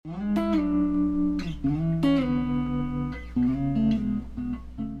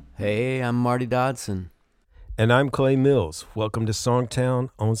I'm Marty Dodson. And I'm Clay Mills. Welcome to Songtown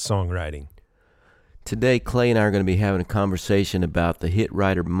on Songwriting. Today, Clay and I are going to be having a conversation about the hit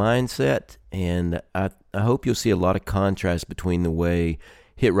writer mindset, and I hope you'll see a lot of contrast between the way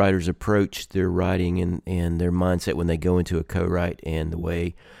hit writers approach their writing and their mindset when they go into a co-write and the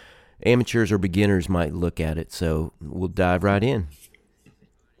way amateurs or beginners might look at it. So we'll dive right in.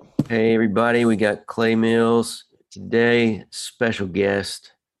 Hey, everybody. We got Clay Mills today, special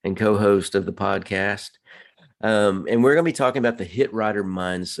guest and co-host of the podcast. And we're going to be talking about the hit writer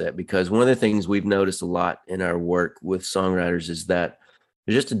mindset, because one of the things we've noticed a lot in our work with songwriters is that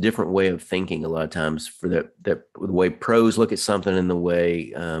there's just a different way of thinking a lot of times for the way pros look at something and the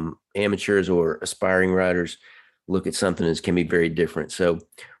way amateurs or aspiring writers look at something can be very different. So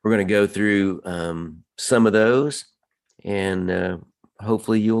we're going to go through some of those, and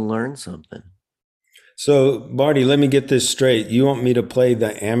hopefully you'll learn something. So, Marty, let me get this straight. You want me to play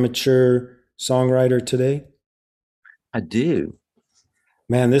the amateur songwriter today? I do.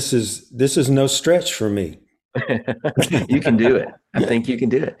 Man, this is no stretch for me. You can do it. I think you can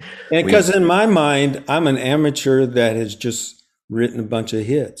do it. And because in my mind, I'm an amateur that has just written a bunch of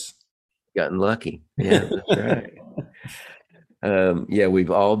hits. Gotten lucky. Yeah, that's right. Yeah, we've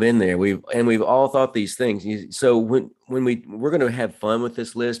all been there. We've all thought these things. So when we're going to have fun with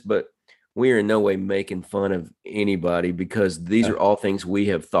this list, but we are in no way making fun of anybody, because these are all things we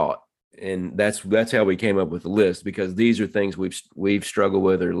have thought. And that's how we came up with the list, because these are things we've struggled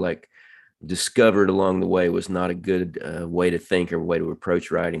with, or like discovered along the way was not a good way to think or way to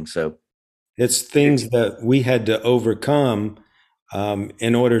approach writing. So it's things that we had to overcome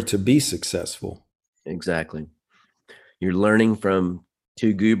in order to be successful. Exactly. You're learning from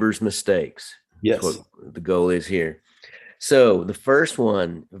two goobers' mistakes. Yes. That's what the goal is here. So the first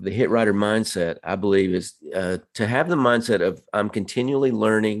one of the hit writer mindset, I believe, is to have the mindset of I'm continually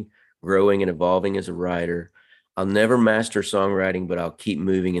learning, growing, and evolving as a writer. I'll never master songwriting, but I'll keep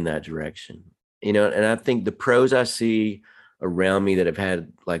moving in that direction. And I think the pros I see around me that have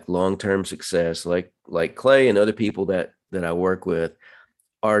had like long-term success, like Clay and other people that I work with,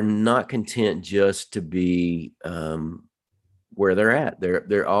 are not content just to be where they're at.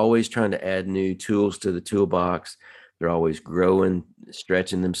 They're always trying to add new tools to the toolbox. They're always growing,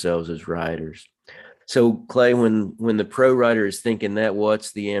 stretching themselves as writers. So, Clay, when the pro writer is thinking that,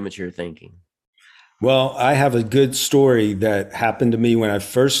 what's the amateur thinking? Well, I have a good story that happened to me when I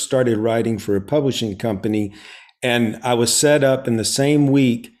first started writing for a publishing company. And I was set up in the same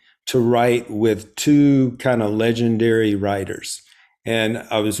week to write with two kind of legendary writers. And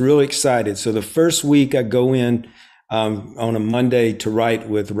I was really excited. So the first week I go in on a Monday to write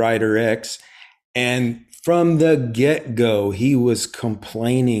with writer X. And from the get-go, he was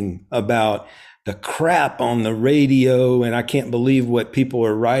complaining about the crap on the radio, and I can't believe what people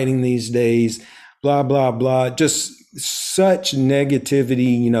are writing these days, blah, blah, blah. Just such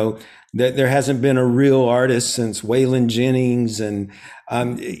negativity, that there hasn't been a real artist since Waylon Jennings, and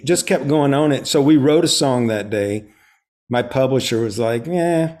it just kept going on it. So we wrote a song that day. My publisher was like,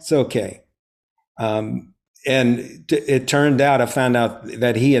 yeah, it's okay. And it turned out, I found out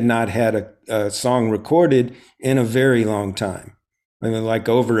that he had not had a song recorded in a very long time. I mean, like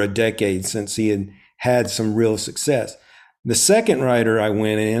over a decade since he had some real success. The second writer I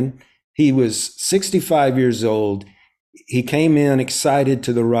went in, he was 65 years old. He came in excited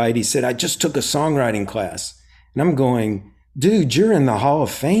to the write. He said, I just took a songwriting class. And I'm going, dude, you're in the Hall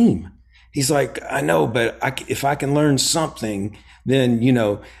of Fame. He's like, I know, but if I can learn something, then,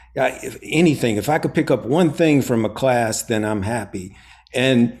 if I could pick up one thing from a class, then I'm happy.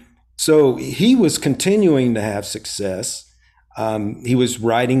 And so he was continuing to have success. He was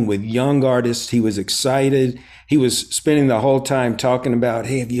writing with young artists. He was excited. He was spending the whole time talking about,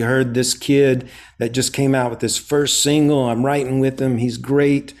 hey, have you heard this kid that just came out with his first single? I'm writing with him. He's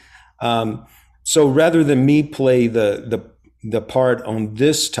great. So rather than me play the part on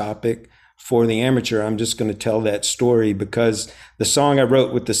this topic for the amateur, I'm just going to tell that story, because the song I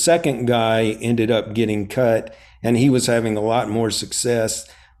wrote with the second guy ended up getting cut, and he was having a lot more success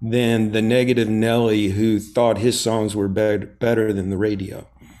than the negative Nelly, who thought his songs were better than the radio.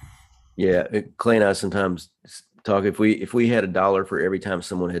 Yeah, Clay and I sometimes talk. If we had $1 for every time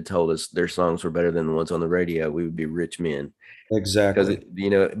someone had told us their songs were better than the ones on the radio, we would be rich men. Exactly.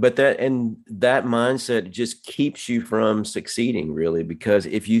 Because but that mindset just keeps you from succeeding, really. Because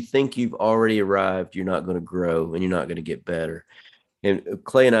if you think you've already arrived, you're not going to grow and you're not going to get better. And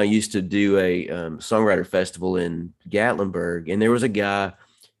Clay and I used to do a songwriter festival in Gatlinburg, and there was a guy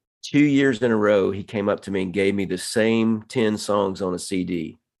 2 years in a row. He came up to me and gave me the same 10 songs on a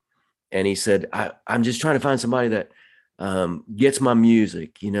CD. And he said, I'm just trying to find somebody that gets my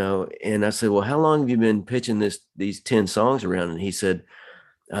music, And I said, well, how long have you been pitching these 10 songs around? And he said,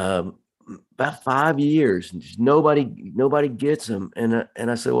 um, about 5 years. And just nobody gets them. And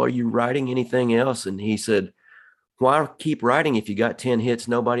I said, well, are you writing anything else? And he said, why keep writing if you got 10 hits,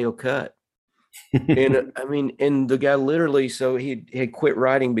 nobody will cut. And I mean, and the guy literally, so he had quit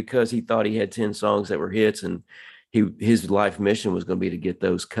writing because he thought he had 10 songs that were hits, and his life mission was going to be to get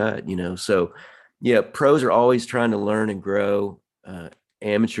those cut. So yeah, pros are always trying to learn and grow.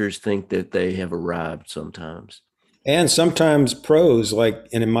 Amateurs think that they have arrived sometimes. And sometimes pros, like,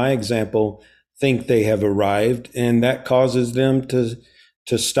 and in my example, think they have arrived, and that causes them to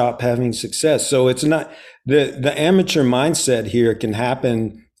stop having success. So it's not the amateur mindset here can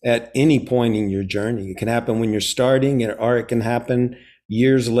happen at any point in your journey. It can happen when you're starting, or it can happen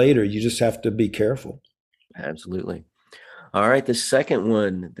years later. You just have to be careful. Absolutely. All right. The second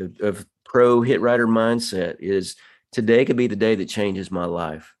one of pro hit writer mindset is today could be the day that changes my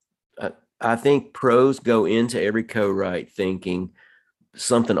life. I think pros go into every co-write thinking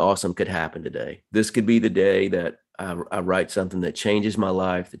something awesome could happen today. This could be the day that I write something that changes my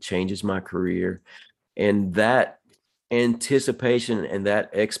life, that changes my career. And that anticipation and that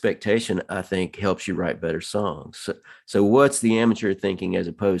expectation, I think, helps you write better songs. So what's the amateur thinking as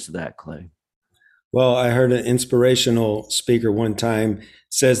opposed to that, Clay? Well, I heard an inspirational speaker one time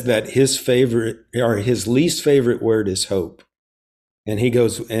says that his favorite or his least favorite word is hope. And he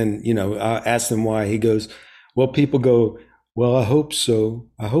goes, and I asked him why. He goes, well, people go, well, I hope so.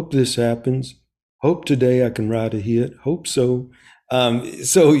 I hope this happens. Hope today I can write a hit. Hope so.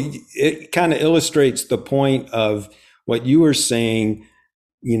 So it kind of illustrates the point of what you were saying.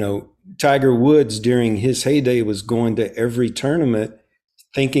 Tiger Woods during his heyday was going to every tournament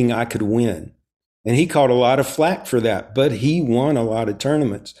thinking I could win. And he caught a lot of flack for that, but he won a lot of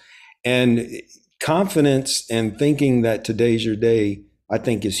tournaments. And confidence and thinking that today's your day, I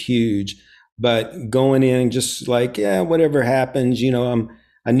think, is huge. But going in just like, yeah, whatever happens,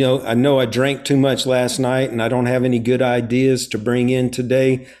 I know I drank too much last night and I don't have any good ideas to bring in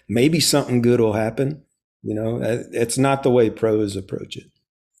today. Maybe something good will happen. It's not the way pros approach it.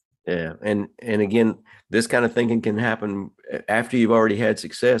 Yeah. And again, this kind of thinking can happen after you've already had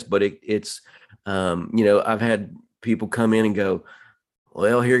success, but it's I've had people come in and go,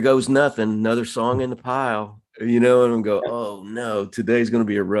 well, here goes nothing, another song in the pile, and I'm go, oh no, today's going to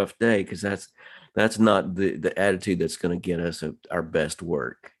be a rough day, because that's not the attitude that's going to get us our best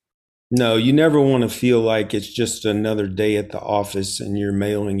work. No, you never want to feel like it's just another day at the office and you're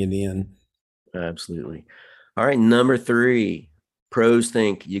mailing it in. Absolutely. All right, number three, pros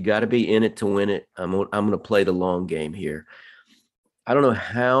think you got to be in it to win it. I'm going to play the long game here. I don't know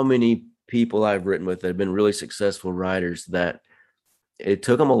how many people I've written with that have been really successful writers that it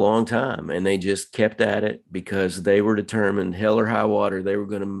took them a long time and they just kept at it because they were determined, hell or high water, they were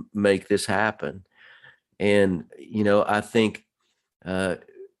going to make this happen. And I think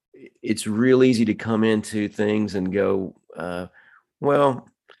it's real easy to come into things and go, well,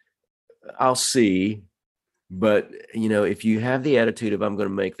 I'll see. But if you have the attitude of I'm going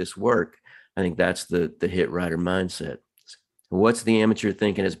to make this work, I think that's the hit writer mindset. What's the amateur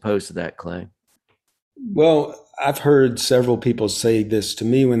thinking as opposed to that, Clay? Well, I've heard several people say this to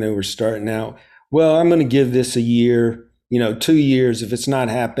me when they were starting out. Well, I'm going to give this a year, 2 years. If it's not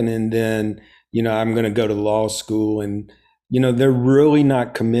happening, then, I'm going to go to law school. And, they're really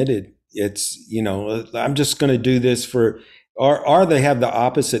not committed. It's, I'm just going to do this or they have the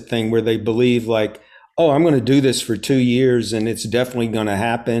opposite thing where they believe like, oh, I'm going to do this for 2 years and it's definitely going to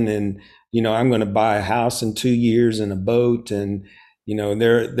happen. And, I'm going to buy a house in 2 years and a boat. And,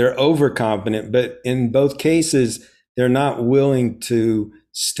 they're overconfident, but in both cases, they're not willing to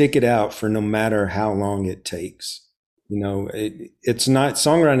stick it out for no matter how long it takes. It's not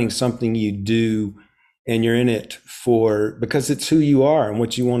songwriting something you do and you're in it because it's who you are and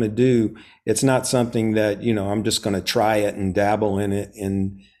what you want to do. It's not something that, I'm just going to try it and dabble in it.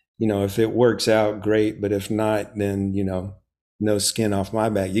 And, if it works out, great. But if not, then, no skin off my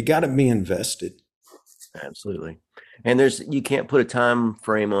back. You got to be invested. Absolutely. And you can't put a time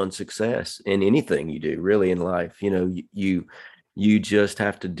frame on success in anything you do really in life. You just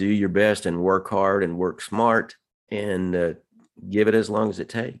have to do your best and work hard and work smart and give it as long as it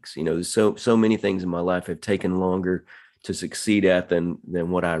takes. So many things in my life have taken longer to succeed at than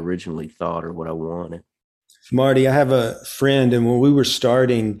what I originally thought or what I wanted. Marty, I have a friend, and when we were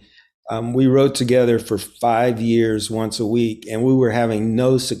starting, we wrote together for 5 years once a week, and we were having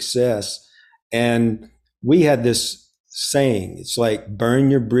no success. And we had this saying, it's like,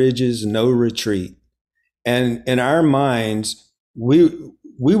 burn your bridges, no retreat. And in our minds, we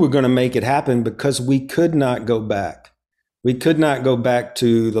were going to make it happen because we could not go back. We could not go back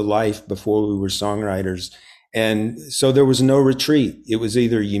to the life before we were songwriters. And so there was no retreat. It was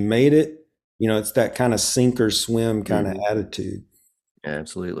either you made it, it's that kind of sink or swim kind of Hmm. attitude.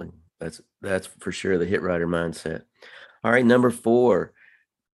 Absolutely. That's for sure the hit writer mindset. All right, number 4.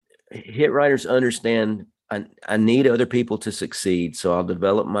 Hit writers understand I need other people to succeed, so I'll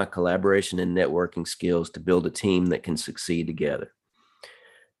develop my collaboration and networking skills to build a team that can succeed together.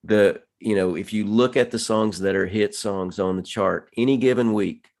 If you look at the songs that are hit songs on the chart, any given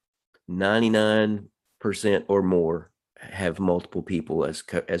week, 99% or more have multiple people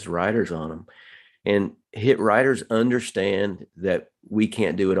as writers on them. And hit writers understand that we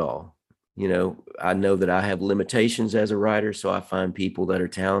can't do it all. I know that I have limitations as a writer, so I find people that are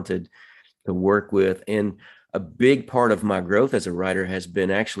talented to work with. And a big part of my growth as a writer has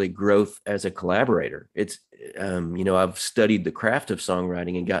been actually growth as a collaborator. I've studied the craft of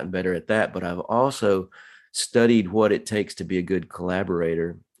songwriting and gotten better at that, but I've also studied what it takes to be a good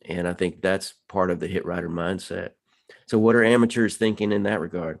collaborator. And I think that's part of the hit writer mindset. So what are amateurs thinking in that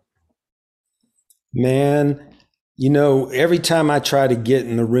regard? Man, every time I try to get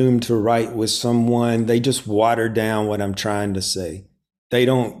in the room to write with someone, they just water down what I'm trying to say. They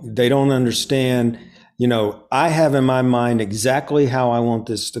don't understand, I have in my mind exactly how I want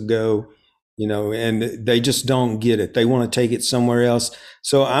this to go, and they just don't get it. They want to take it somewhere else.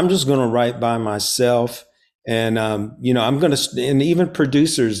 So I'm just going to write by myself. And, I'm going to, and even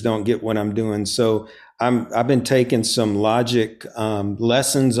producers don't get what I'm doing. So I've been taking some Logic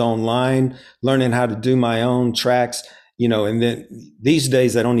lessons online, learning how to do my own tracks, and then these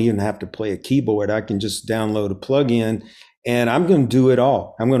days I don't even have to play a keyboard. I can just download a plugin and I'm going to do it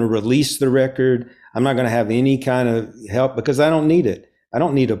all. I'm going to release the record. I'm not going to have any kind of help because I don't need it. I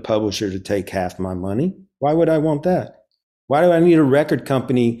don't need a publisher to take half my money. Why would I want that? Why do I need a record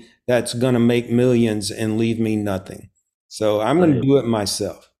company that's going to make millions and leave me nothing? So I'm going to do it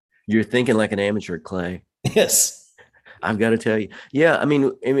myself. You're thinking like an amateur, Clay. Yes. I've got to tell you. Yeah, I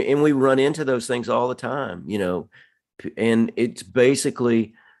mean, and we run into those things all the time, and it's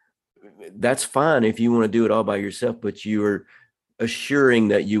basically that's fine if you want to do it all by yourself, but you're assuring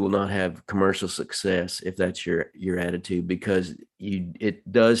that you will not have commercial success if that's your attitude, because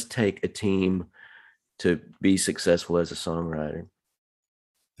it does take a team to be successful as a songwriter.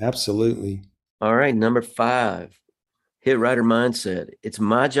 Absolutely. All right, number 5, hit writer mindset. It's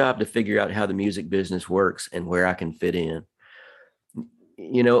my job to figure out how the music business works and where I can fit in.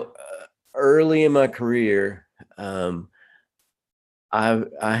 You know, early in my career, I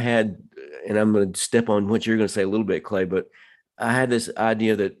had, and I'm going to step on what you're going to say a little bit, Clay, but I had this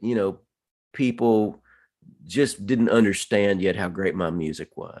idea that, people just didn't understand yet how great my music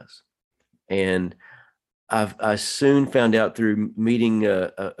was. And I soon found out through meeting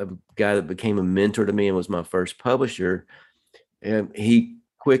a guy that became a mentor to me and was my first publisher. And he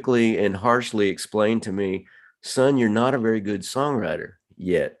quickly and harshly explained to me, son, you're not a very good songwriter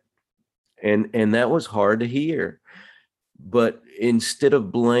yet. And that was hard to hear. But instead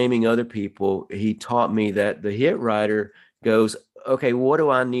of blaming other people, he taught me that the hit writer goes, okay, what do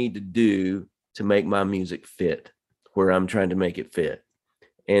I need to do to make my music fit where I'm trying to make it fit?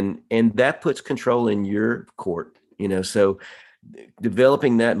 And that puts control in your court, so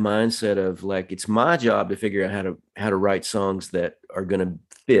developing that mindset of like, it's my job to figure out how to write songs that are going to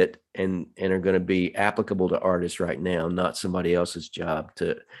fit and are going to be applicable to artists right now, not somebody else's job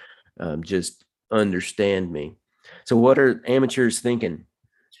to just understand me. So what are amateurs thinking?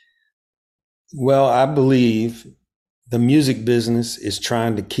 Well, I believe the music business is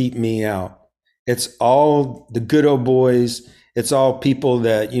trying to keep me out. It's all the good old boys. It's all people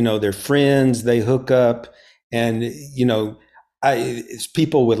that, they're friends, they hook up and, it's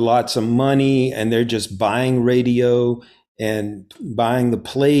people with lots of money and they're just buying radio and buying the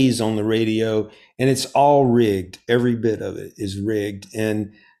plays on the radio. And it's all rigged. Every bit of it is rigged.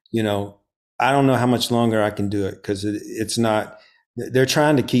 And, I don't know how much longer I can do it because it's not, they're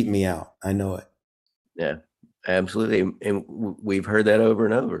trying to keep me out. I know it. Yeah, absolutely. And we've heard that over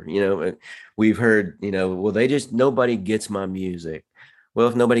and over. We've heard, well, nobody gets my music. Well,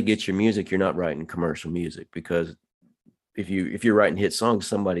 if nobody gets your music, you're not writing commercial music, because if you're writing hit songs,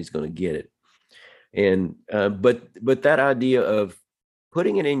 somebody's going to get it. And but that idea of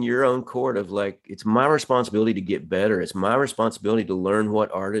putting it in your own court of like, it's my responsibility to get better. It's my responsibility to learn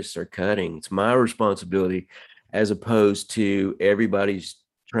what artists are cutting. It's my responsibility, as opposed to everybody's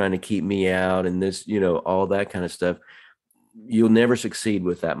trying to keep me out and this, all that kind of stuff. You'll never succeed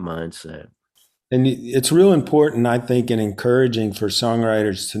with that mindset. And it's real important, I think, and encouraging for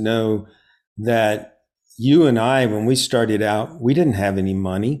songwriters to know that you and I, when we started out, we didn't have any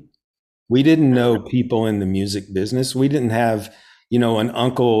money. We didn't know people in the music business. We didn't have, an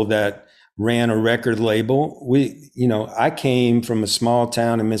uncle that ran a record label. I came from a small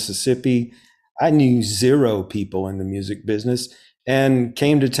town in Mississippi. I knew zero people in the music business and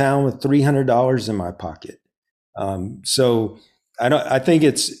came to town with $300 in my pocket. So I think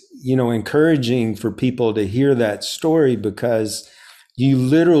it's, encouraging for people to hear that story, because you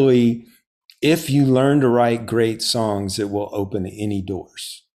literally, if you learn to write great songs, it will open any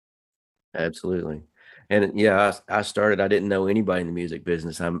doors. Absolutely. And yeah, I started, I didn't know anybody in the music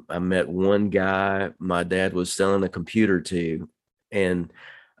business. I met one guy my dad was selling a computer to, and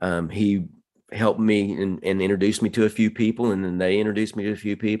he helped me and introduced me to a few people, and then they introduced me to a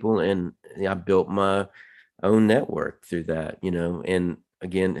few people, and I built my own network through that, and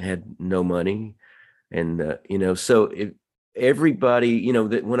again, had no money. And, so everybody,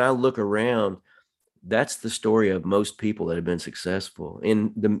 that when I look around, that's the story of most people that have been successful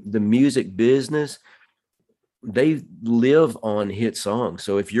in the music business. They live on hit songs.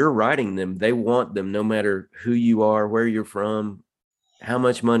 So if you're writing them, they want them no matter who you are, where you're from, how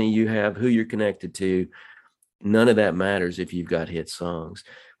much money you have, who you're connected to. None of that matters if you've got hit songs,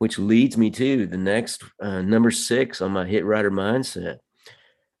 which leads me to the next number 6 on my hit writer mindset.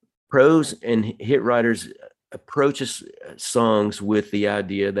 Pros and hit writers approaches songs with the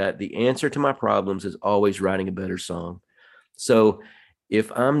idea that the answer to my problems is always writing a better song. So if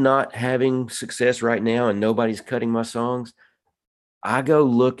I'm not having success right now and nobody's cutting my songs, I go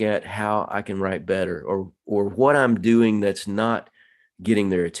look at how I can write better, or what I'm doing that's not getting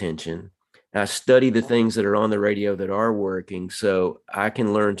their attention. I study the things that are on the radio that are working so I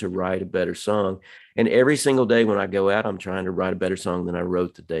can learn to write a better song. And every single day when I go out, I'm trying to write a better song than I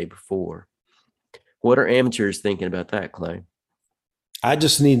wrote the day before. What are amateurs thinking about that, Clay? I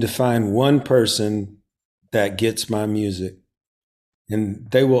just need to find one person that gets my music, and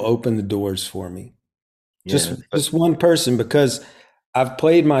they will open the doors for me. Yeah, Just one person, because I've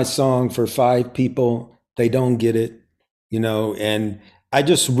played my song for 5 people, they don't get it, and I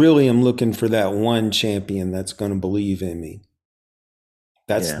just really am looking for that one champion that's going to believe in me.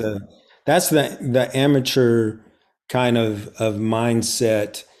 That's yeah, the amateur kind of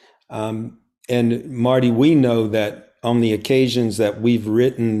mindset. And Marty, we know that on the occasions that we've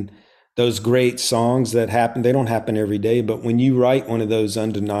written those great songs that happen, they don't happen every day, but when you write one of those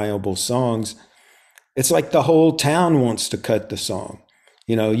undeniable songs, it's like the whole town wants to cut the song.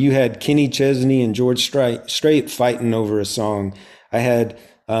 You had Kenny Chesney and George Strait fighting over a song. I had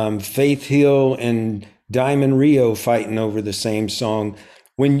Faith Hill and Diamond Rio fighting over the same song.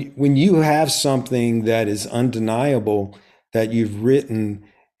 When you have something that is undeniable that you've written,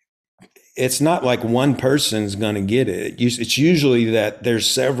 it's not like one person's going to get it. It's usually that there's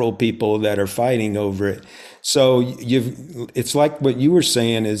several people that are fighting over it. So it's like what you were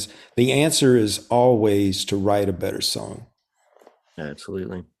saying, is the answer is always to write a better song.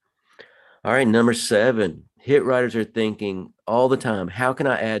 absolutely. All right, number 7. Hit writers are thinking all the time, how can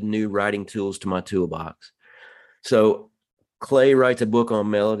I add new writing tools to my toolbox? So Clay writes a book on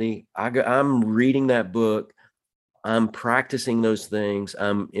melody. I'm reading that book. I'm practicing those things.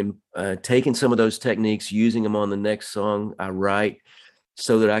 I'm taking some of those techniques, using them on the next song I write,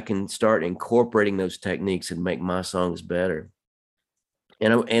 so that I can start incorporating those techniques and make my songs better.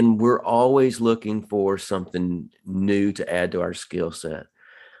 And we're always looking for something new to add to our skill set.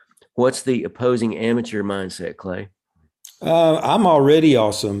 What's the opposing amateur mindset, Clay? I'm already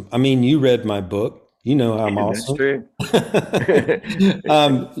awesome. I mean, you read my book. You know I'm That's awesome. true.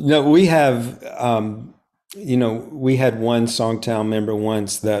 We have, we had one Songtown member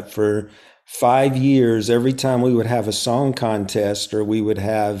once that for 5 years, every time we would have a song contest, or we would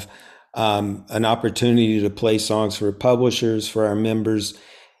have an opportunity to play songs for publishers, for our members,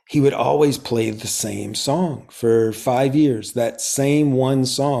 he would always play the same song for 5 years, that same one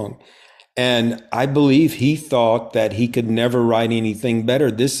song. And I believe he thought that he could never write anything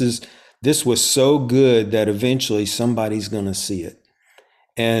better. This was so good that eventually somebody's going to see it.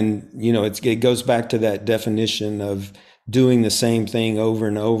 And it goes back to that definition of doing the same thing over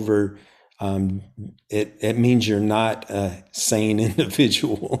and over. It means you're not a sane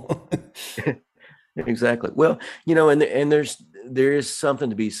individual. Exactly. Well, and there is something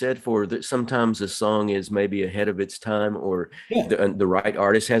to be said for that. Sometimes a song is maybe ahead of its time, or Yeah. the right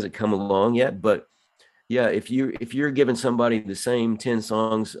artist hasn't come along yet. But yeah, if you're giving somebody the same 10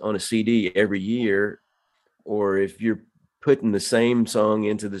 songs on a CD every year, or if you're putting the same song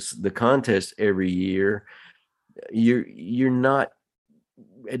into the contest every year, you're not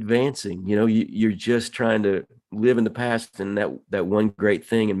advancing. You're just trying to live in the past and that one great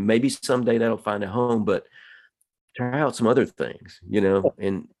thing, and maybe someday that'll find a home, but try out some other things,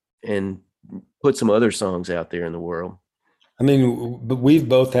 and and put some other songs out there in the world. I mean, but we've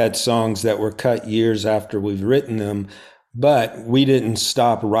both had songs that were cut years after we've written them, but we didn't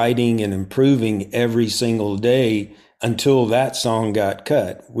stop writing and improving every single day until that song got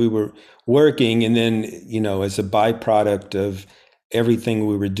cut. We were working, and then, as a byproduct of everything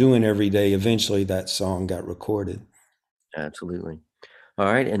we were doing every day, eventually that song got recorded. Absolutely. All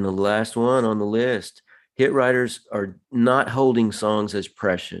right. And the last one on the list, hit writers are not holding songs as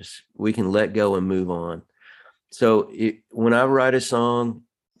precious. We can let go and move on. So when I write a song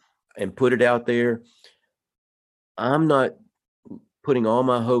and put it out there, I'm not putting all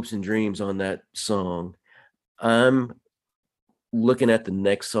my hopes and dreams on that song. I'm looking at the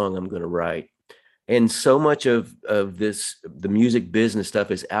next song I'm going to write. And so much of this, the music business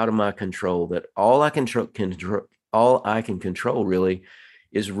stuff is out of my control, that all I all I can control really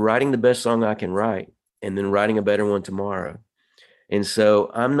is writing the best song I can write and then writing a better one tomorrow. And so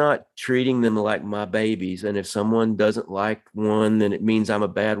I'm not treating them like my babies. And if someone doesn't like one, then it means I'm a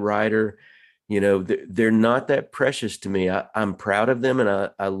bad writer. They're not that precious to me. I'm proud of them, and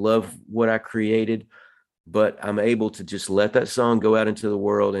I love what I created, but I'm able to just let that song go out into the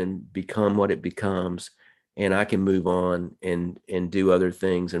world and become what it becomes. And I can move on and do other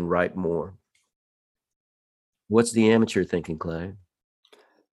things and write more. What's the amateur thinking, Clay?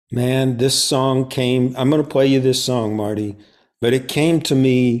 Man, this song came, I'm going to play you this song, Marty, but it came to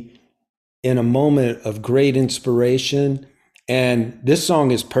me in a moment of great inspiration. And this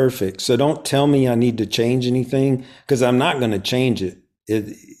song is perfect. So don't tell me I need to change anything, because I'm not going to change it.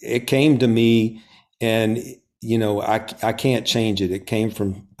 It came to me, and I can't change it. It came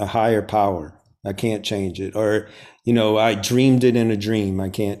from a higher power. I can't change it. Or, I dreamed it in a dream. I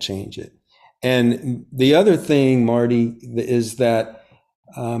can't change it. And the other thing, Marty, is that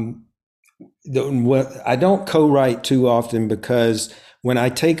I don't co-write too often, because when I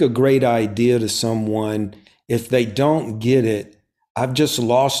take a great idea to someone, if they don't get it, I've just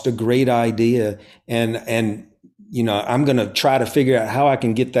lost a great idea. And I'm going to try to figure out how I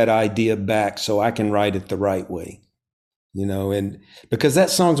can get that idea back so I can write it the right way, and because that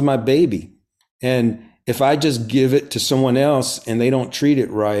song's my baby. And if I just give it to someone else and they don't treat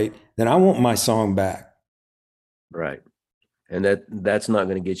it right, then I want my song back. Right. And that's not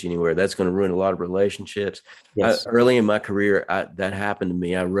going to get you anywhere. That's going to ruin a lot of relationships. Yes. Early in my career, that happened to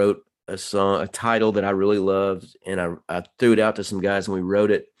me. I wrote a song, a title that I really loved, and I threw it out to some guys, and we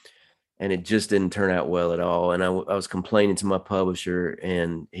wrote it, and it just didn't turn out well at all. And I was complaining to my publisher,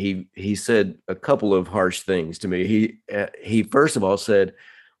 and he said a couple of harsh things to me. He first of all said,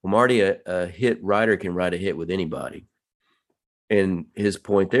 "Well, Marty, a hit writer can write a hit with anybody." And his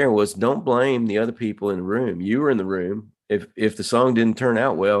point there was, don't blame the other people in the room. You were in the room. If the song didn't turn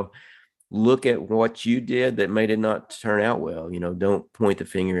out well, look at what you did that made it not turn out well. Don't point the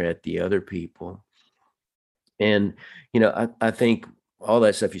finger at the other people. And I think all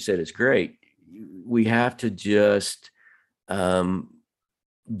that stuff you said is great. We have to just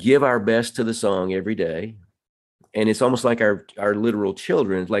give our best to the song every day. And it's almost like our literal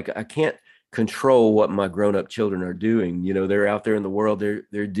children. Like, I can't control what my grown-up children are doing. They're out there in the world,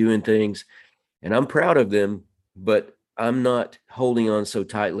 they're doing things, and I'm proud of them, but I'm not holding on so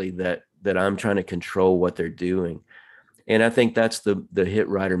tightly that I'm trying to control what they're doing. And I think that's the hit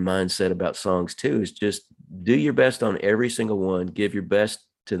writer mindset about songs too, is just do your best on every single one, give your best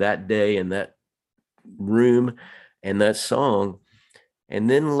to that day and that room and that song, and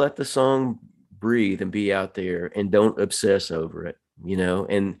then let the song breathe and be out there, and don't obsess over it.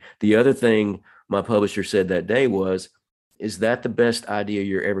 And the other thing my publisher said that day was, is that the best idea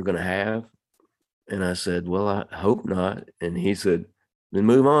you're ever going to have? And I said, well, I hope not. And he said, then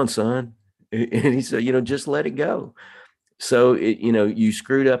move on, son. And he said, just let it go. So you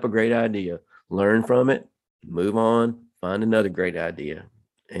screwed up a great idea, learn from it, move on, find another great idea,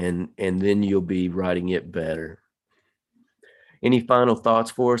 and then you'll be writing it better. Any final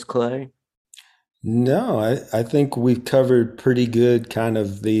thoughts for us, Clay? No, I think we've covered pretty good kind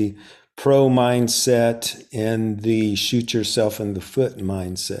of the pro mindset and the shoot yourself in the foot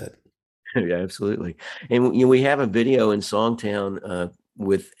mindset. Yeah, absolutely. And we have a video in Songtown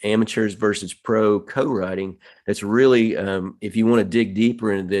with amateurs versus pro co-writing. That's really, if you want to dig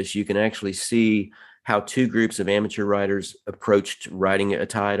deeper into this, you can actually see how two groups of amateur writers approached writing a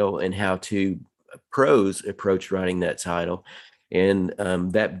title and how two pros approached writing that title. And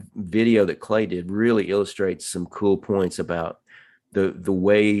that video that Clay did really illustrates some cool points about the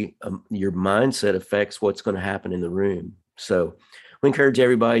way your mindset affects what's going to happen in the room. So we encourage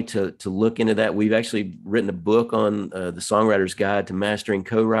everybody to look into that. We've actually written a book on the Songwriter's Guide to Mastering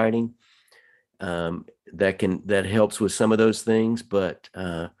Co-writing that helps with some of those things. But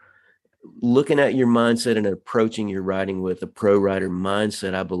looking at your mindset and approaching your writing with a pro writer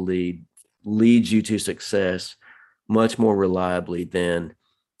mindset, I believe, leads you to success much more reliably than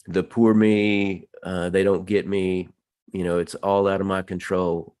the poor me, they don't get me, it's all out of my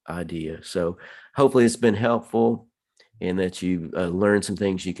control idea. So hopefully it's been helpful, and that you learned some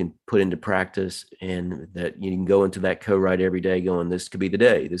things you can put into practice, and that you can go into that co-write every day going, this could be the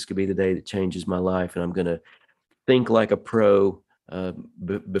day. This could be the day that changes my life, and I'm going to think like a pro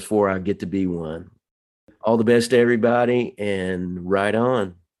before I get to be one. All the best to everybody, and write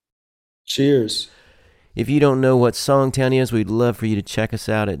on. Cheers. If you don't know what Songtown is, we'd love for you to check us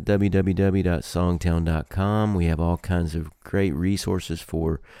out at www.songtown.com. We have all kinds of great resources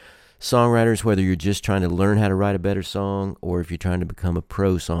for songwriters, whether you're just trying to learn how to write a better song or if you're trying to become a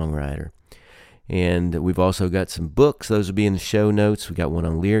pro songwriter. And we've also got some books. Those will be in the show notes. We got one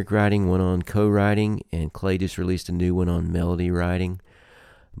on lyric writing, one on co-writing, and Clay just released a new one on melody writing.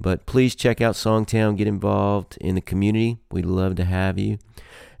 But please check out Songtown. Get involved in the community. We'd love to have you.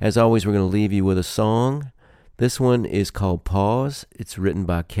 As always, we're going to leave you with a song. This one is called Pause. It's written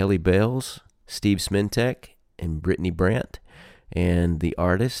by Kelly Bells, Steve Smentek, and Brittany Brandt. And the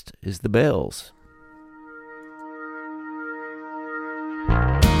artist is the Bells.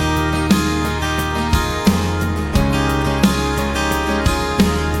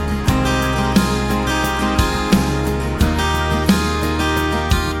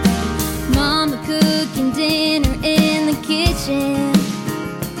 Mama cooking dinner in the kitchen,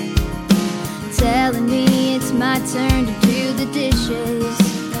 telling me it's my turn to do the dishes.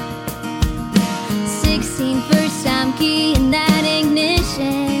 16 first time key in that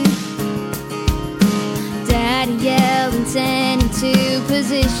ignition. Daddy yelling 10 into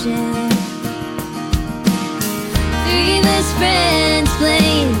position. 3 best friends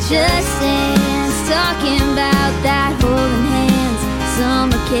playing Just Dance, talking about that holding hands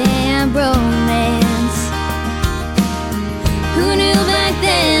summer camp romance. Who knew back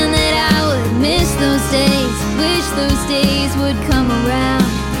then that I would miss those days? Wish those days would come around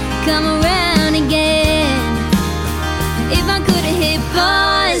again. If I could have hit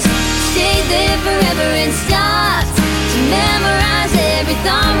pause, stayed there forever and stopped to memorize every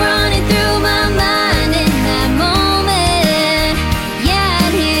thought running through my mind in that moment. Yeah,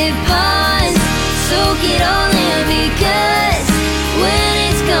 I'd hit pause, soak it all in, because when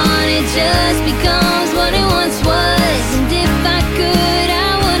it's gone it just becomes what it once was. And if I could,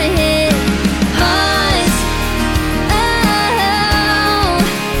 I would have hit pause.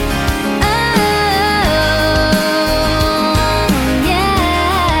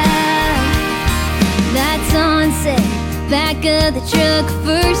 Back of the truck,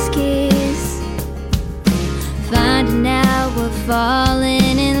 first kiss, finding out what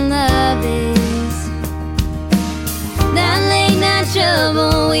falling in love is. That late night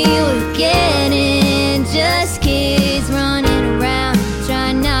trouble we